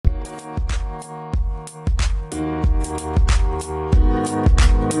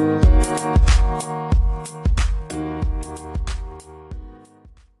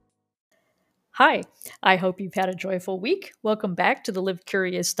Hi, I hope you've had a joyful week. Welcome back to the Live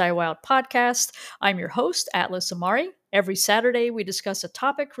Curious, Die Wild podcast. I'm your host, Atlas Amari. Every Saturday, we discuss a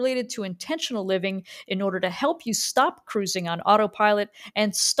topic related to intentional living in order to help you stop cruising on autopilot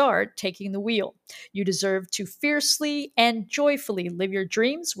and start taking the wheel. You deserve to fiercely and joyfully live your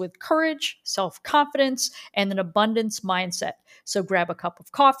dreams with courage, self confidence, and an abundance mindset. So grab a cup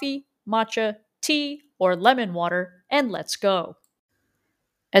of coffee, matcha, tea, or lemon water, and let's go.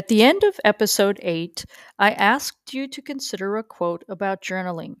 At the end of episode 8, I asked you to consider a quote about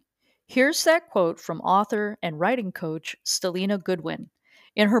journaling. Here's that quote from author and writing coach Stelina Goodwin.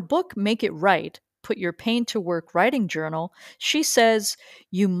 In her book, Make It Right, Put Your Pain to Work Writing Journal, she says,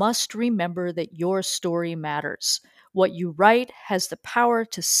 "You must remember that your story matters. What you write has the power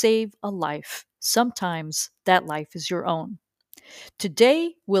to save a life. Sometimes that life is your own."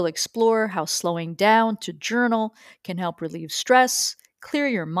 Today, we'll explore how slowing down to journal can help relieve stress, clear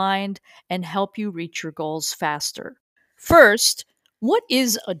your mind, and help you reach your goals faster. First, what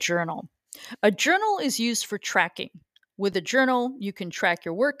is a journal? A journal is used for tracking. With a journal, you can track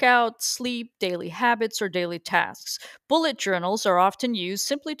your workout, sleep, daily habits, or daily tasks. Bullet journals are often used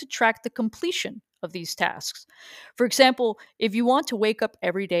simply to track the completion of these tasks. For example, if you want to wake up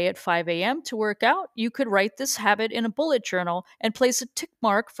every day at 5 a.m. to work out, you could write this habit in a bullet journal and place a tick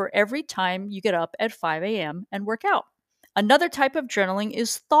mark for every time you get up at 5 a.m. and work out. Another type of journaling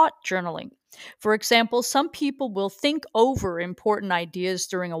is thought journaling. For example, some people will think over important ideas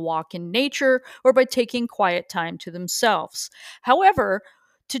during a walk in nature or by taking quiet time to themselves. However,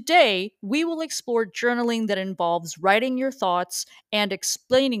 today we will explore journaling that involves writing your thoughts and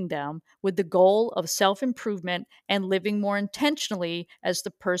explaining them with the goal of self improvement and living more intentionally as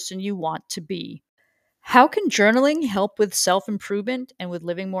the person you want to be. How can journaling help with self improvement and with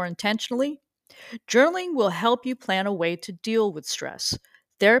living more intentionally? Journaling will help you plan a way to deal with stress.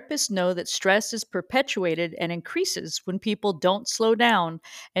 Therapists know that stress is perpetuated and increases when people don't slow down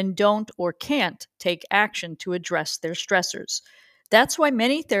and don't or can't take action to address their stressors. That's why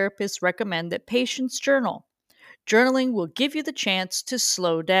many therapists recommend that patients journal. Journaling will give you the chance to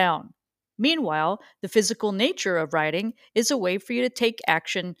slow down. Meanwhile, the physical nature of writing is a way for you to take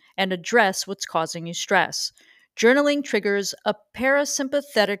action and address what's causing you stress. Journaling triggers a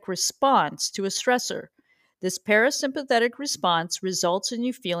parasympathetic response to a stressor. This parasympathetic response results in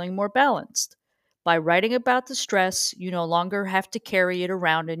you feeling more balanced. By writing about the stress, you no longer have to carry it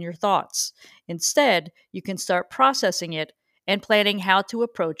around in your thoughts. Instead, you can start processing it and planning how to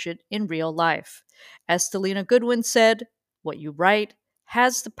approach it in real life. As Stelina Goodwin said, what you write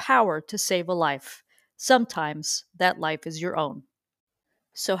has the power to save a life. Sometimes that life is your own.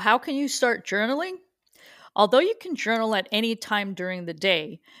 So, how can you start journaling? Although you can journal at any time during the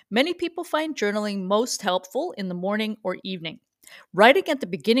day, many people find journaling most helpful in the morning or evening. Writing at the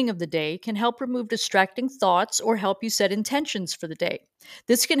beginning of the day can help remove distracting thoughts or help you set intentions for the day.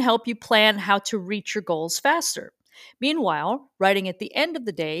 This can help you plan how to reach your goals faster. Meanwhile, writing at the end of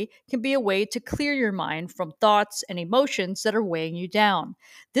the day can be a way to clear your mind from thoughts and emotions that are weighing you down.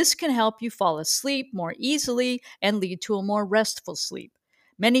 This can help you fall asleep more easily and lead to a more restful sleep.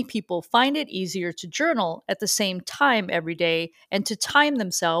 Many people find it easier to journal at the same time every day and to time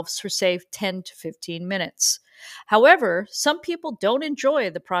themselves for, say, 10 to 15 minutes. However, some people don't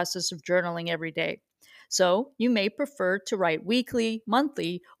enjoy the process of journaling every day. So, you may prefer to write weekly,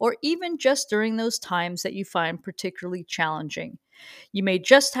 monthly, or even just during those times that you find particularly challenging. You may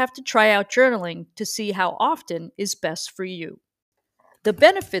just have to try out journaling to see how often is best for you. The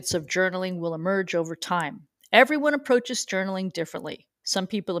benefits of journaling will emerge over time. Everyone approaches journaling differently. Some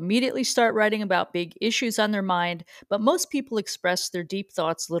people immediately start writing about big issues on their mind, but most people express their deep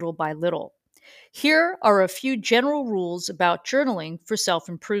thoughts little by little. Here are a few general rules about journaling for self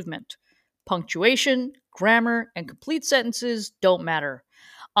improvement. Punctuation, grammar, and complete sentences don't matter.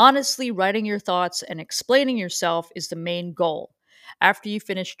 Honestly, writing your thoughts and explaining yourself is the main goal. After you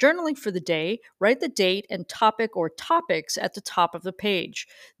finish journaling for the day, write the date and topic or topics at the top of the page.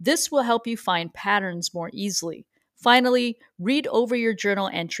 This will help you find patterns more easily. Finally, read over your journal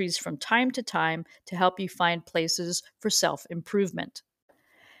entries from time to time to help you find places for self improvement.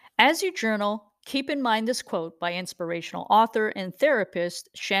 As you journal, keep in mind this quote by inspirational author and therapist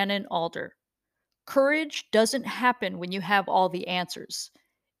Shannon Alder. Courage doesn't happen when you have all the answers.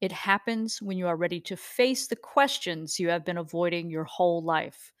 It happens when you are ready to face the questions you have been avoiding your whole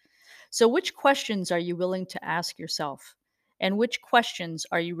life. So, which questions are you willing to ask yourself? And which questions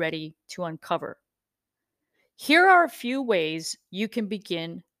are you ready to uncover? Here are a few ways you can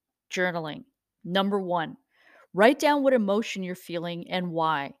begin journaling. Number one, write down what emotion you're feeling and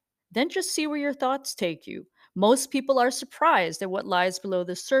why. Then just see where your thoughts take you. Most people are surprised at what lies below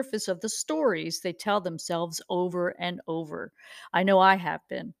the surface of the stories they tell themselves over and over. I know I have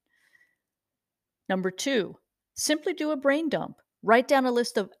been. Number two, simply do a brain dump. Write down a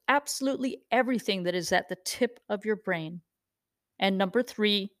list of absolutely everything that is at the tip of your brain. And number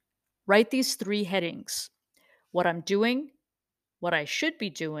three, write these three headings: what I'm doing, what I should be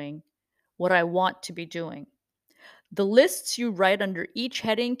doing, what I want to be doing. The lists you write under each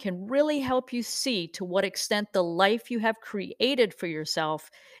heading can really help you see to what extent the life you have created for yourself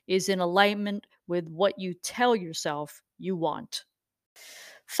is in alignment with what you tell yourself you want.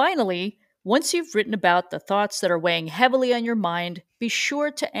 Finally, once you've written about the thoughts that are weighing heavily on your mind, be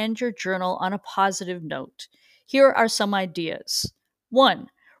sure to end your journal on a positive note. Here are some ideas. 1.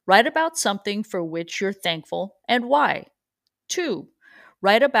 Write about something for which you're thankful and why. 2.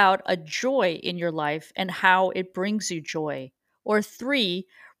 Write about a joy in your life and how it brings you joy. Or 3.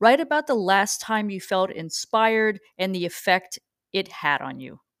 Write about the last time you felt inspired and the effect it had on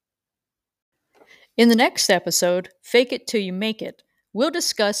you. In the next episode, Fake It Till You Make It, we'll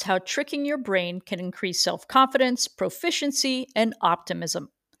discuss how tricking your brain can increase self confidence, proficiency, and optimism.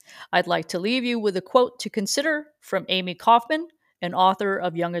 I'd like to leave you with a quote to consider from Amy Kaufman, an author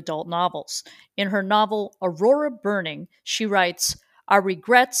of young adult novels. In her novel Aurora Burning, she writes, "Our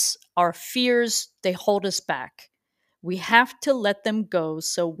regrets, our fears, they hold us back. We have to let them go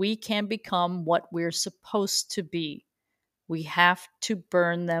so we can become what we're supposed to be. We have to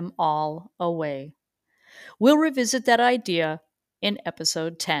burn them all away." We'll revisit that idea in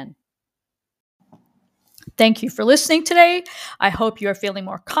episode 10. Thank you for listening today. I hope you are feeling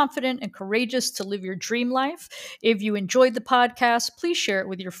more confident and courageous to live your dream life. If you enjoyed the podcast, please share it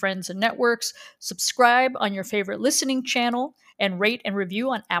with your friends and networks, subscribe on your favorite listening channel, and rate and review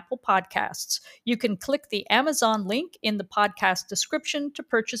on Apple Podcasts. You can click the Amazon link in the podcast description to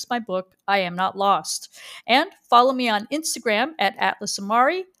purchase my book, I Am Not Lost. And follow me on Instagram at Atlas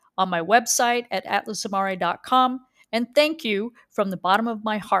Amari, on my website at atlasamari.com. And thank you from the bottom of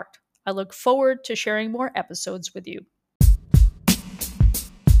my heart. I look forward to sharing more episodes with you.